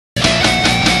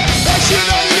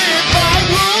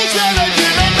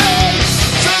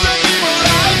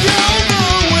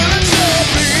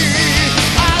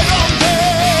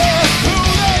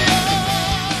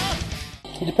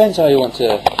depends how you want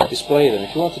to display them.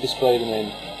 If you want to display them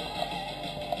in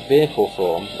vehicle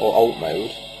form or alt mode,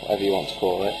 whatever you want to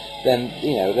call it, then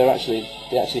you know they actually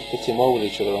fit in well with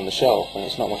each other on the shelf, and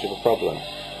it's not much of a problem.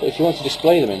 But if you want to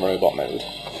display them in robot mode,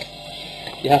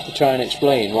 you have to try and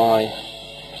explain why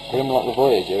Grimlock the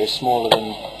Voyager is smaller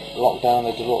than Lockdown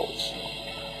the Deluxe.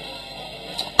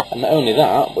 And not only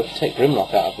that, but if you take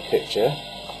Grimlock out of the picture,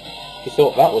 if you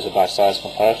thought that was a bad size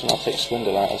comparison, I'll take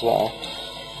Swindle out as well.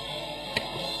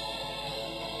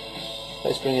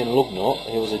 Let's bring in Lugnut,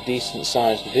 who was a decent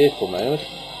sized vehicle mode.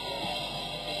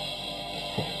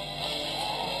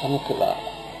 And look at that.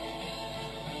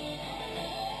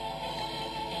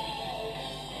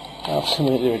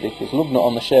 Absolutely ridiculous. Lugnut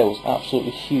on the shell was absolutely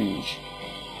huge.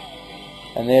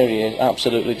 And there he is,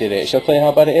 absolutely did it. Shall I tell you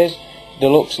how bad it is?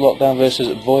 Deluxe Lockdown versus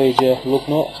Voyager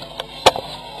Lugnut.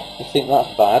 You think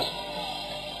that's bad?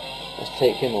 Let's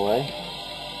take him away.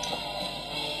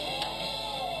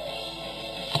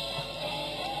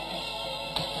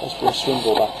 Let's bring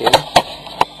Swindle back in.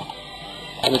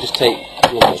 Let me just take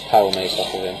Lugnut's power mace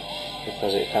off of him,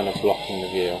 because it's kind of blocking the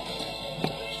view.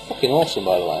 It's fucking awesome,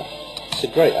 by the way. It's a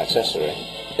great accessory.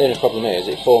 The only problem is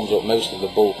it forms up most of the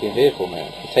bulk in vehicle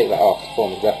mode. You take that off to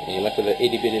form his weapon, you're left with an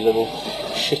itty bitty little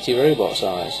shitty robot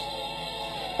size.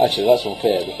 Actually, that's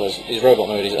unfair, because his robot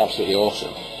mode is absolutely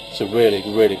awesome. It's a really,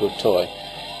 really good toy.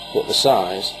 But the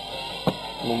size,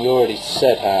 I mean, we already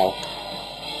said how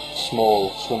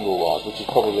small Swindle was, which is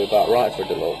probably about right for a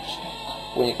deluxe.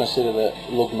 When you consider that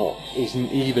Lugnut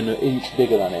isn't even an inch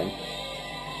bigger than him,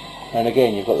 and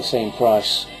again you've got the same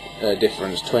price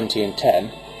difference, 20 and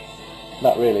 10,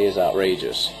 that really is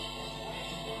outrageous.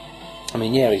 I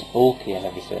mean, yeah, he's bulky and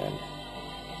everything.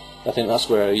 I think that's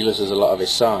where he loses a lot of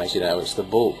his size, you know, it's the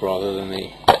bulk rather than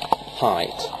the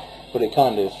height. But it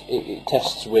kind of, it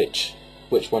tests which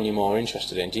one you're more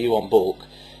interested in. Do you want bulk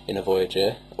in a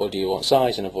Voyager, or do you want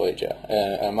size in a Voyager?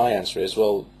 And my answer is,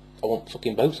 well, I want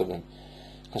fucking both of them,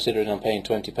 considering I'm paying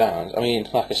 £20. I mean,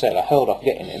 like I said, I held off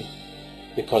getting him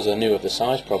because I knew of the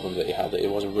size problem that he had, that he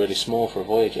wasn't really small for a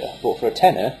Voyager. But for a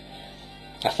tenner,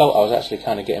 I felt I was actually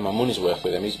kind of getting my money's worth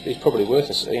with him. He's probably worth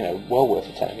a, you know, well worth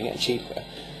a tenner. If you're getting cheaper,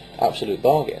 absolute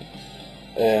bargain.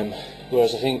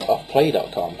 Whereas I think off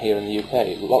Play.com here in the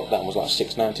UK, Lockdown was like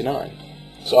 $6.99.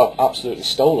 So I've absolutely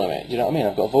stolen it. Do you know what I mean?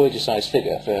 I've got a Voyager size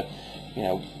figure for, you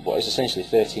know, what is essentially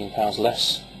 £13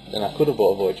 less than I could have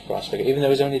bought a Voyager price figure, even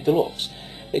though it's only deluxe.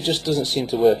 It just doesn't seem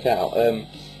to work out.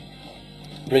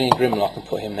 Bring in Grimlock and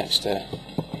put him next to.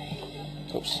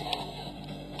 Oops.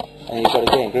 And you've got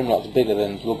again, Grimlock's bigger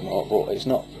than Lugnut, but it's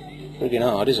not friggin'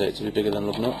 hard, is it, to be bigger than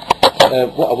Lugnut?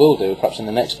 What I will do, perhaps in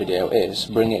the next video, is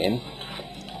bring it in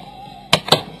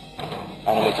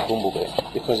animate a Bumblebee,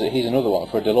 because he's another one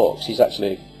for a deluxe. He's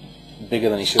actually bigger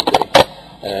than he should be,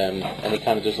 and he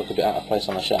kind of does look a bit out of place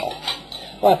on the shelf.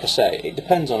 Like I say, it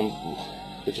depends on.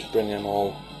 We just bring them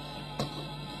all.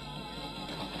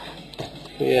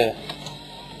 But yeah,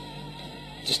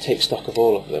 just take stock of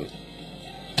all of them.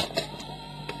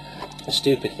 The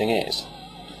stupid thing is,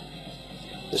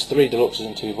 there's 3 deluxes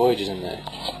and 2 Voyagers in there,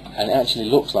 and it actually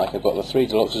looks like I've got the 3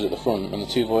 deluxes at the front and the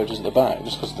 2 Voyagers at the back,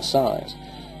 just because of the size.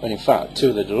 When in fact 2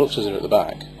 of the deluxes are at the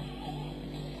back,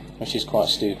 which is quite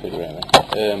stupid, really.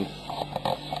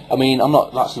 I mean, I'm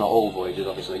not. That's not all Voyagers,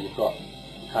 obviously. You've got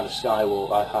kind of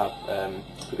Skywalk. I have.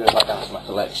 If we go back down to my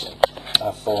collection, I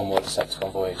have 4 more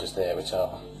Decepticon Voyagers there, which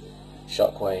are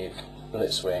Shockwave,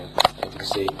 Blitzwing. You can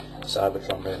see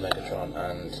Cybertron, Megatron,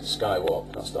 and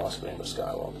Skywalk. Not Starscream, but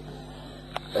Skywalk.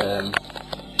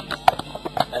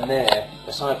 And there,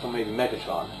 aside from maybe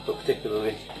Megatron, but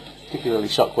particularly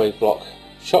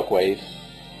Shockwave,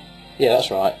 yeah,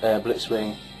 that's right,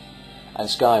 Blitzwing and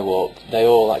Skywalk, they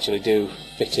all actually do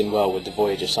fit in well with the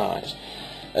Voyager size.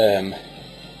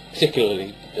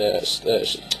 Particularly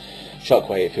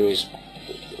Shockwave, who is,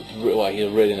 well, he's a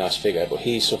really nice figure, but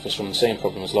he suffers from the same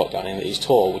problem as Lockdown in that he's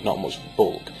tall with not much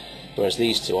bulk, whereas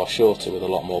these 2 are shorter with a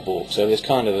lot more bulk. So there's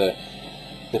kind of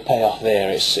the payoff there.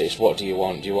 It's what do you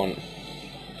want? Do you want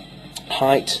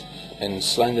height and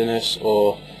slenderness,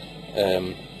 or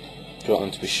do you want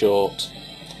them to be short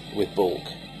with bulk?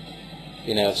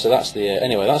 You know, so that's the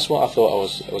anyway. That's what I thought I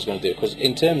was going to do. Because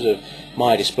in terms of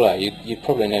my display, you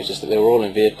probably noticed that they were all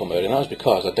in vehicle mode, and that was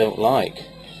because I don't like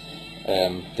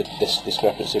this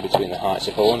discrepancy between the heights.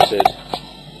 If I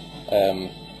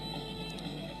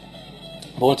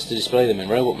wanted to display them in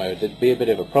robot mode, there'd be a bit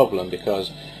of a problem, because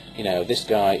you know, this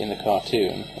guy in the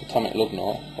cartoon, Atomic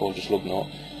Lugnut, or just Lugnut,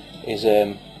 is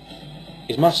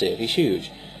massive. He's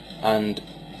huge, and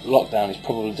Lockdown is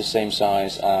probably the same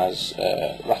size as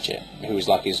Ratchet, who is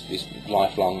like his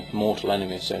lifelong mortal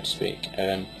enemy, so to speak.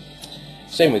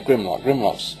 Same with Grimlock.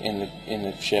 Grimlock's in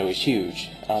the show is huge,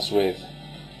 as with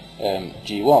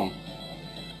G1.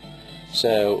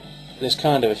 So there's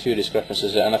kind of a few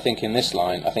discrepancies, and I think in this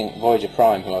line, I think Voyager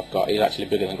Prime, who I've got, is actually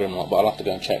bigger than Grimlock, but I'll have to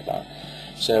go and check that.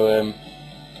 So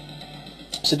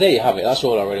so there you have it. That's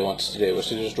all I really wanted to do, was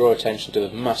to just draw attention to the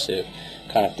massive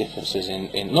kind of differences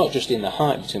in not just in the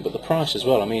height between, but the price as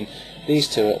well. I mean, these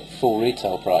two at full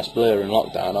retail price, Blur and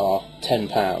Lockdown, are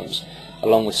 £10,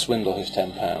 along with Swindle, who's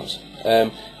 £10.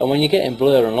 And when you're getting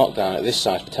Blur and Lockdown at this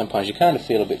size for £10, you kind of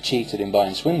feel a bit cheated in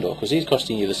buying Swindle, because he's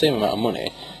costing you the same amount of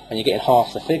money, and you're getting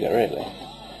half the figure, really.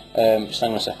 Just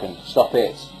hang on a second. Stop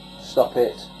it. Stop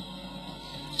it.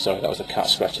 Sorry, that was a cat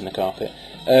scratching the carpet.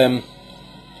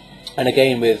 And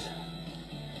again with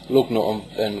Lugnut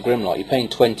and Grimlock, you're paying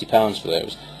 £20 for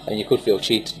those, and you could feel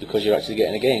cheated because you're actually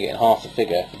getting half the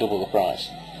figure for double the price,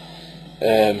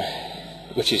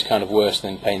 which is kind of worse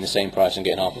than paying the same price and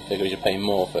getting half the figure, as you're paying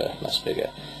more for less figure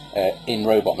in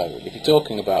robot mode. If you're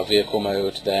talking about vehicle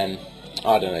mode, then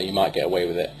I don't know, you might get away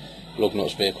with it.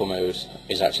 Lugnut's vehicle mode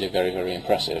is actually very, very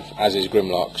impressive, as is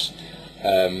Grimlock's,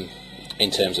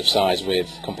 in terms of size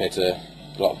compared to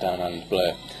Lockdown and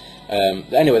Blur.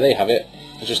 Anyway, there you have it.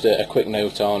 Just a quick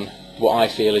note on what I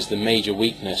feel is the major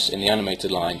weakness in the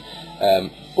animated line.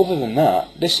 Other than that,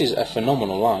 this is a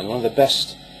phenomenal line, one of the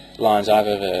best lines I've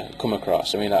ever come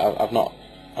across. I mean, I'm not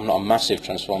a massive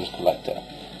Transformers collector,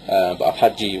 but I've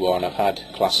had G1, I've had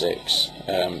classics,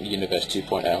 Universe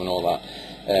 2.0 and all that.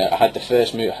 I had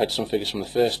I had some figures from the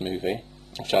first movie,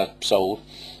 which I sold.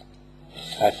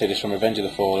 I had figures from Revenge of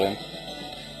the Fallen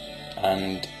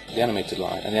and the animated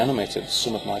line, and the animated are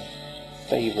some of my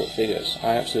favourite figures.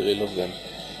 I absolutely love them.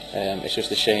 It's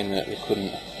just a shame that they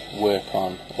couldn't work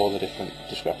on all the different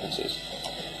discrepancies.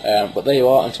 But there you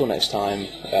are. Until next time,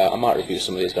 I might review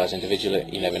some of these guys individually,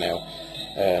 you never know.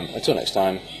 Until next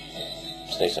time,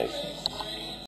 stay safe.